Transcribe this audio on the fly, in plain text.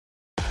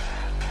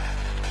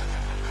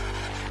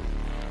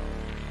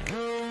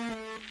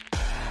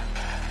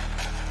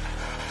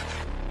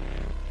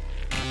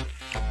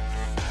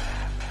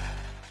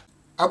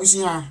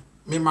Abusia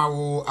mema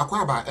wo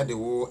akwaba ede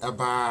wo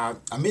eba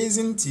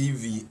amazing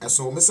TV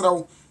eso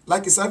mesrawo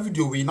like this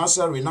video we na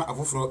share na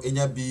afoforo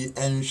enya bi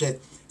enhwe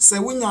se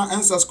wonya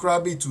and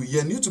subscribe to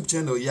your YouTube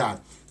channel ya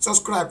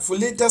subscribe for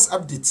latest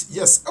updates.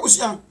 Yes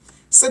abusia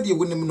said ye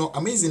wonim no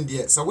amazing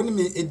there so wonim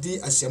edi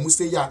ahyamu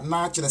se ya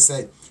na kire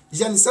se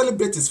yan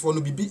celebrities for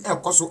no bibi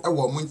ekoso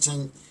ewo mo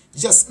nchen.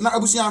 Yes na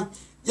abusia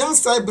yan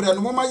cyber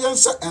no mama yan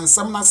sha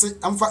ensam na se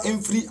amfa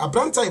emfri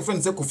abranta e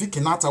friend se Kofi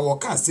Kinata wo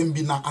ka asem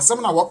bi na asem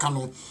na wo ka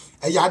no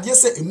eyade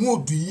se emu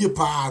oduye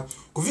pa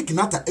Kofi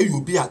Kinata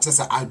eyobi a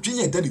chese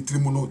adwenye da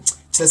litirimu no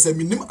chese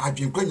minim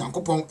adwen kwa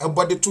Nyankopon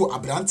ebode to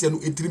abrante no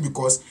etiri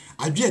because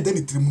adwen da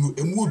litirimu no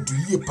emu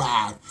oduye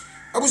pa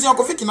abusia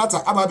Kofi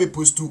Kinata ababe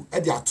postu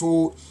e de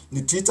ato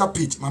ni Twitter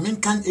page ma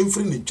menkan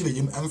emfri ne twire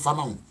yem emfa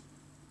na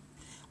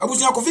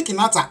abusia Kofi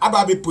Kinata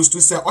ababe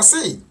postu se o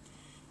say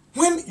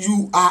when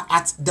you are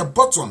at the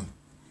bottom,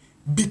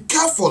 be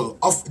careful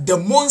of the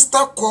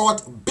monster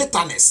called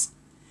bitterness.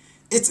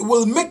 It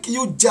will make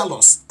you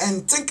jealous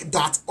and think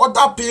that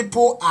other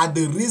people are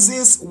the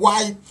reasons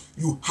why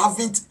you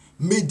haven't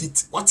made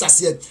it. What I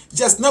said,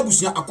 just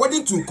Nabusia,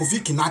 according to Kofi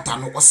Kinata,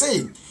 no was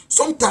saying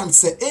sometimes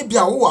say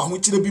ebia wo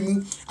ahochire bi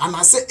mu and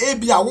I say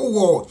ebia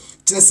wo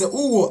chese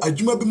wo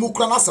adwuma bi mu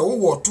kra na say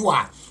wo to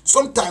a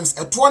sometimes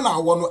eto na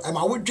wo no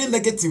ema wo dwe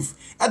negative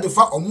e de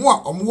fa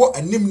omo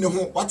anim ne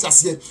ho what I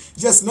say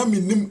yes na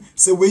minim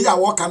say we ya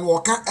wo kan wo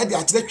ka e de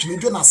akire twene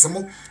dwe na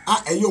asemo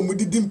a eye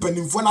omudidi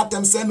mpanimfo na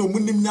tem say na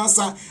omunim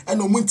nyansa e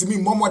na omuntimi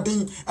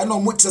momoden e na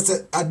omu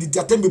chese adidi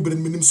atem bebre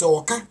minim say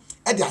wo ka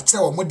e de akire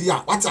wo mode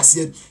a what I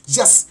say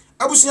yes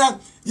abusia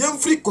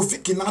yemfri Kofi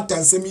Kinata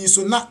nsemi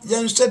so na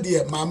yenhwe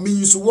de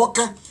maame so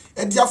woka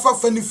e de afa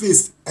funny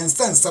face and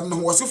sense some no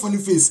was funny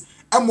face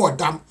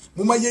amodam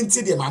moma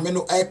yenti de maame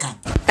no eka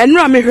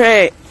enura me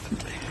hwe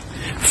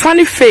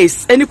funny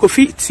face any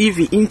Kofi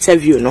TV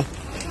interview no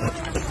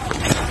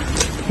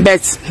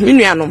but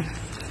minuanom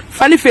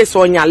funny face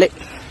onyale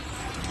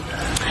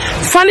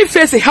funny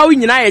face how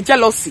nyina ye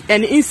jealousy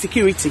and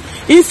insecurity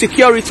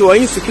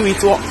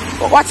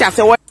what you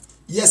say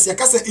yes, you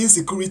can say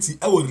insecurity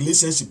our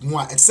relationship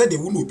more. It said they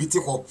will not be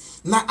taken.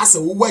 Now, as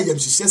a woman, you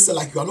say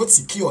like you are not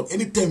secured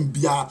anytime.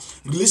 Be a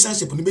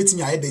relationship. You bet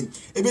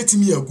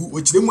me a good,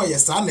 which them why your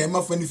son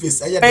never funny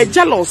face.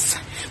 Jealous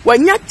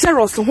when you're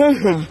jealous,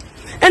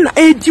 and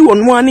I do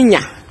on one in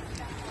ya.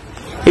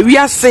 If we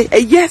are say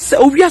yes,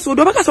 we are so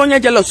because on your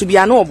jealous to be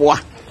an boy.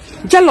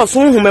 Jealous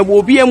whom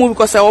will be a movie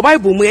because our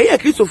Bible may a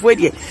Christ of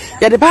Weddy.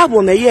 Yeah, the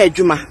Bible may hear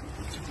Juma.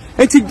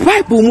 And the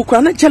Bible who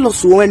cannot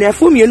jealous when they're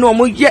for me no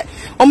more yet.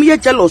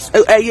 Jealous,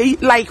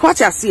 like what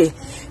I say.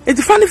 It's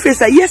a funny face.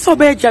 Yes, or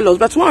be jealous,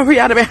 but one way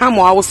out of a hammer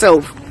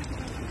ourselves.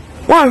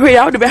 One way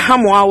out of a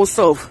hammer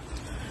ourselves.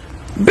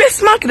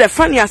 Bismarck the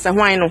funny as a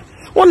wino.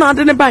 One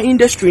other by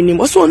industry name.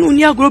 Also, no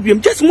near grobium.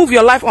 Just move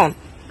your life on.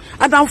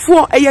 Adam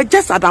 4,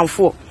 just Adam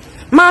 4.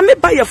 Mammy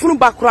buy a full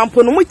background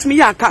pon with me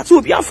a cat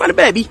will be a funny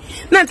baby.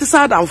 90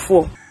 Adam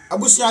 4.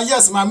 Abusia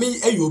yes mami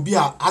eyobi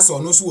a asa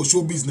ono so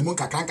show business mu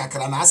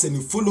kakra na asa ni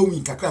follow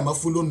me kakra ma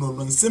follow no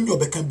nsem yo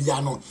beka bia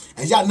no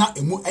eya na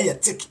emu eye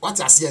tick what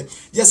ase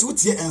yes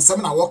wutie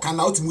ensem na work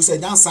na otimu se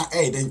nyansa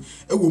den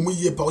ewo mu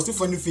yie pa o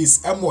funny face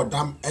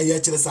emodam eye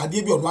kire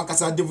sade bi ono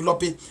akasa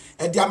develop e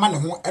di ama ne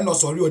ho e no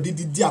sorry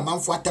odidi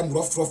amanfo atam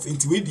rough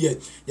into we die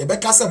ye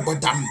beka se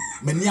bodam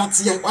mani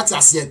ate what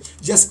ase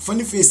yes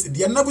funny face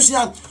die na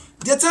busia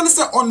the tell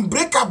say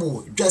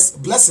unbreakable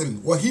just blessing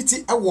wo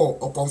hiti ewo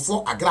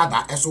okonfo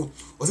Agradaa eso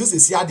o se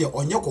sia de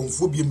onye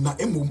konfo biem na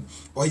emum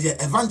oye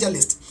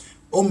evangelist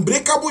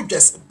unbreakable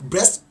just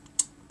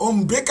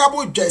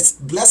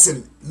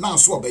blessing na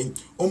so oben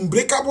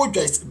unbreakable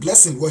just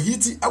blessing wo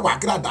hiti ewo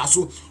Agradaa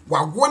so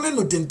wa wone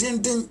no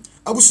dendenden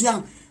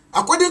abusuan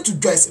according to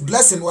Joyce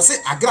blessing was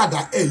say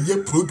Agradaa ye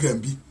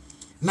program bi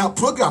na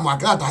program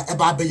Agradaa e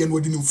ba be ye no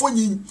odi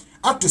mfonyin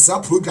ato sa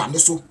program ne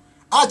so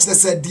actually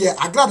said dear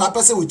Agradaa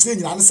person we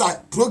change na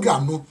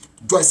program no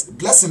Joyce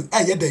blessing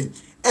den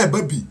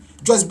baby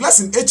Joyce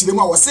blessing echire mu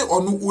a wose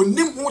onu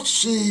onim ho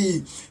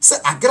hwe se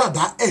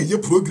Agradaa ye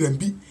program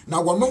bi na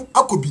wono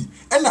akobi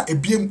na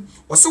ebiem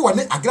wose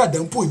wone Agradaa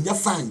mpo nya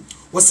fine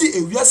wose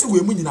ewiase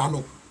we mu nyina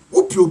no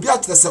wo pio bi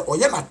actually say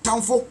oye na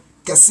tamfo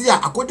kese a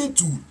according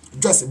to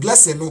Joyce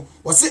blessing no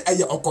wose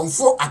eye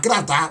okonfo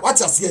Agradaa what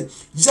you say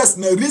just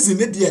na reason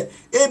ne de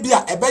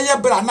ebia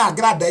ebeye bra na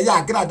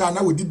Agradaa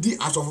na wodidi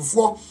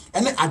asofofo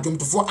ene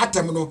adwomtofo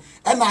atem no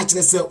na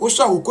akire se wo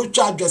hwa wo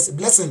kotwa Joyce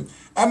blessing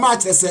ma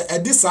akire se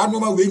edi sa no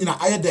ma we nyina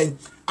ayeden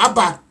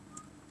aba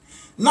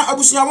na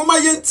abusunya mama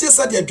yentie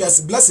se de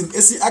Joyce blessing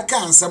esi aka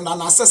ansem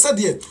na asese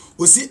de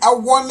osi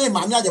awone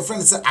maame aje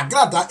friend se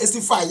Agradaa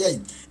esi fa ye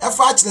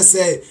efa akire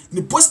se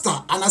ni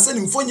poster anase ni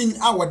mfonyin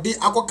awode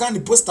akoka ni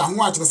poster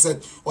ho akire se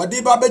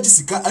ode ba baji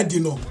sika adi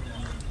no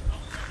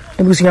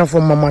abusunya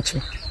fo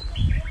mamachi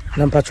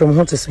na patron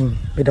ho tesen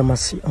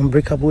bedamasi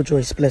unbreakable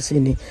Joyce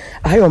blessing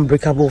I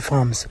unbreakable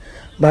farms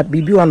but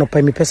bibi one of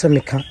me person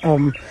me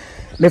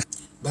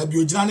Baby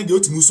ojina de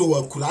otimu so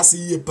akurase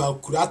ye pa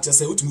akurate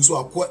se otimu so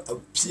akọ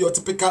pure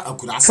typical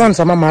akurase. Fans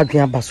ama ma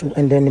adwan baso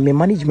and then me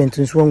management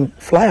nso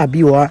flyer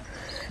bi wa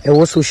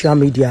e social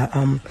media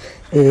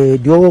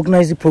the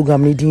organize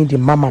program needing the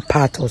mama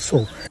part or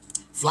so.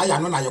 Flyer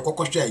no na ye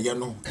kokọhwe ye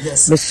no.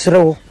 Yes. Me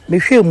srew me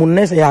hwe mu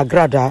nese ya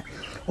Agradaa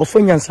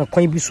ofanyansa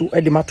kwan bi so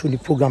e de mato the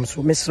program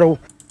so me srew.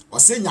 Or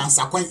say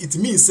nyansa kwan, it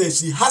means say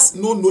she has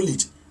no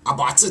knowledge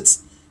about it.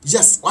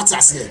 Yes, what I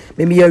say.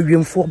 Me ya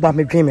wiemfo ba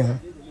me dwen me ho.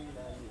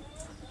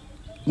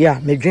 Yeah,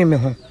 me dwen me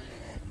ho.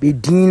 Be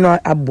dina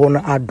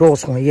abona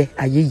adults on ye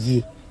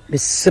ayeye. Me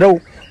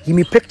srew give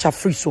me picture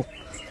free so.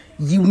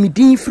 You me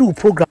din free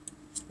program.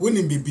 When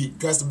him be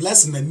just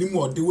blessing and name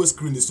or the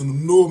screen is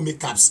no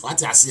makeups.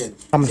 What I say.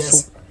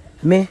 Yes. So,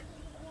 me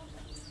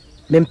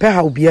mpe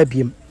ha obi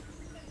abiem.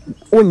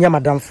 Onya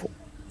madamfo.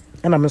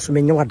 And I'm so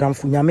many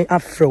wadamfo nyame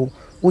afro.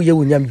 Oye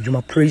unyam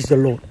juma, praise the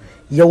Lord.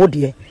 Ye wo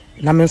de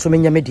na me so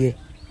menya me de.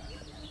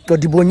 To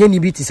dibonye ni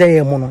bi ti say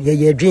ye mo no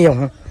ye dwen ye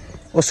ho.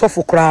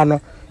 Osofo kra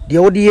no de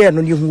wo de ye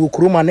no ni hu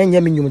okroma na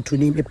nya me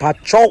nyumtuni me pa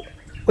chow.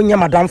 Onya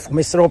madamfo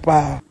me sero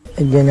pa.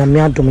 Enye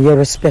nyame adom ye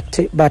respect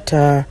it, but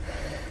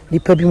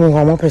nipa bi mo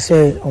ho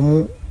pese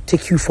omo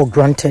take you for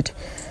granted.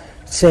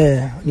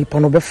 Say nipa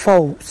no be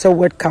fall say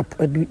World Cup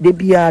de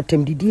bia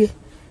tem didie.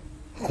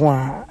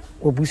 Kwa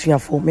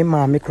obusuafo me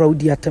ma me crowd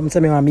di atem say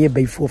me ma me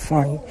be for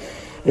fine.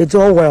 It's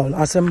all well.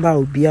 Asemba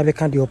will be a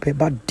kind of pay,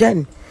 but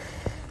then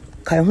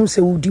can who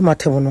say would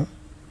matter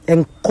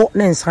and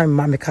continents time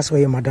mammy castle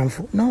your madam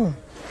for no.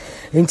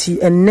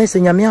 And next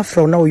and yamia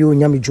from now you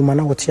yami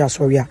jumana what ya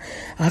sorry.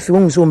 I feel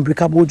one so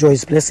unbreakable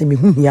Joyce blessing me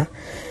here.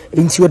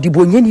 Into your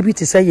debonye bit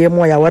to say ye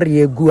mo ya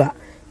worry gua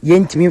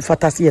yent me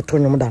fantasy at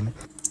Tony Madame.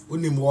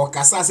 Only more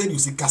Cassa said you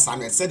see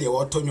Cassanet said you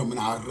were Tony.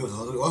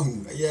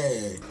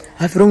 Yeah,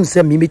 I feel one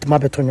say me meet my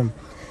betonium.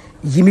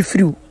 Yimi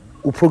free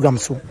o program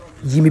so.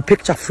 Yimi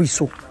picture free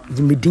so.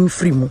 Yimi ding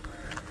free mo.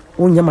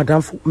 Onya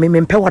madam for me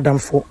mpe wadam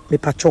for me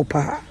pacho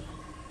pa.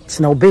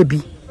 Tina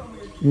baby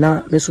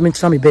na me so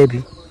me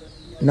baby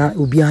na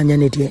obi anya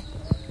ne de.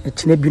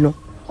 Tina bi no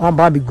on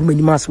ba be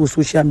gumani mas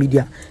social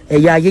media. E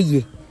ya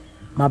yeye.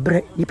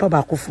 Mabre nipa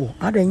ba akofo.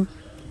 Adan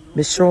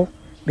me sure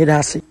me da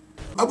ase.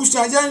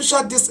 Abushaya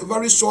shot this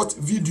very short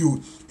video.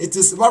 It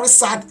is very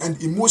sad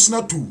and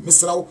emotional too.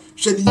 Mr.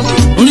 Sheni.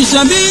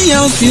 Unishabi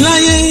ya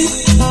usilaye,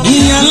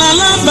 iya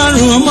lala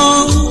baru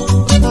omo.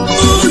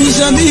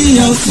 Unishabi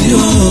ya usio,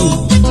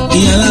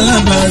 iya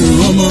lala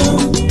baru omo.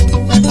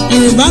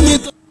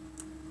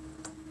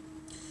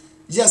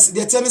 Yes,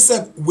 the tennis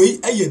said, we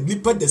a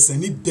nipper the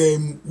sunny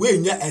dame, we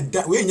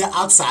nya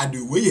outside,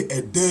 we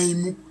a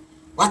dame.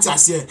 What I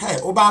say, hey,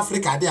 over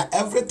Africa, there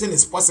everything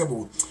is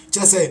possible.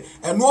 Just say,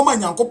 and no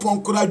man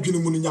yankopon kura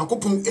dwunumu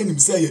yankopon enim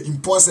say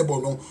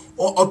impossible no.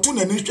 Or to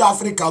na nitwa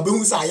Africa, be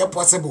hu say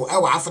possible.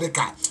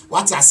 Africa.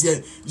 What I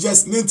say,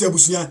 yes, nente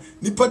busuya,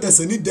 nipa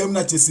dese ni dem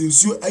na chese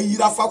nsuo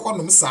ayira fa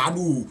kwanom saa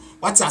no.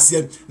 What I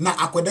say, na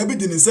akwada bi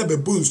de ne se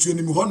bebo nsuo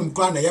ni mi honum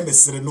kra na ye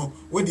mesere no.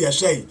 We de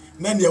hye,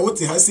 na ne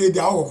wote ha say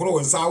dia akokoro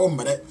wonsa wo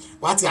mmere.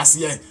 What I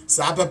say,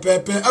 sa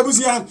pepepe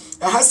abusuya,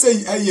 ha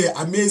say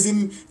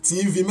amazing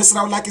TV.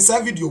 Mesra like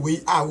a video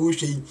we are wo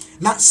hwe.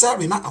 Na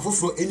sorry na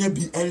afoforo enya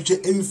bi enhwe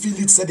enfeel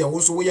it said they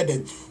also we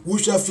then.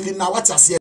 We shall feel now what I say.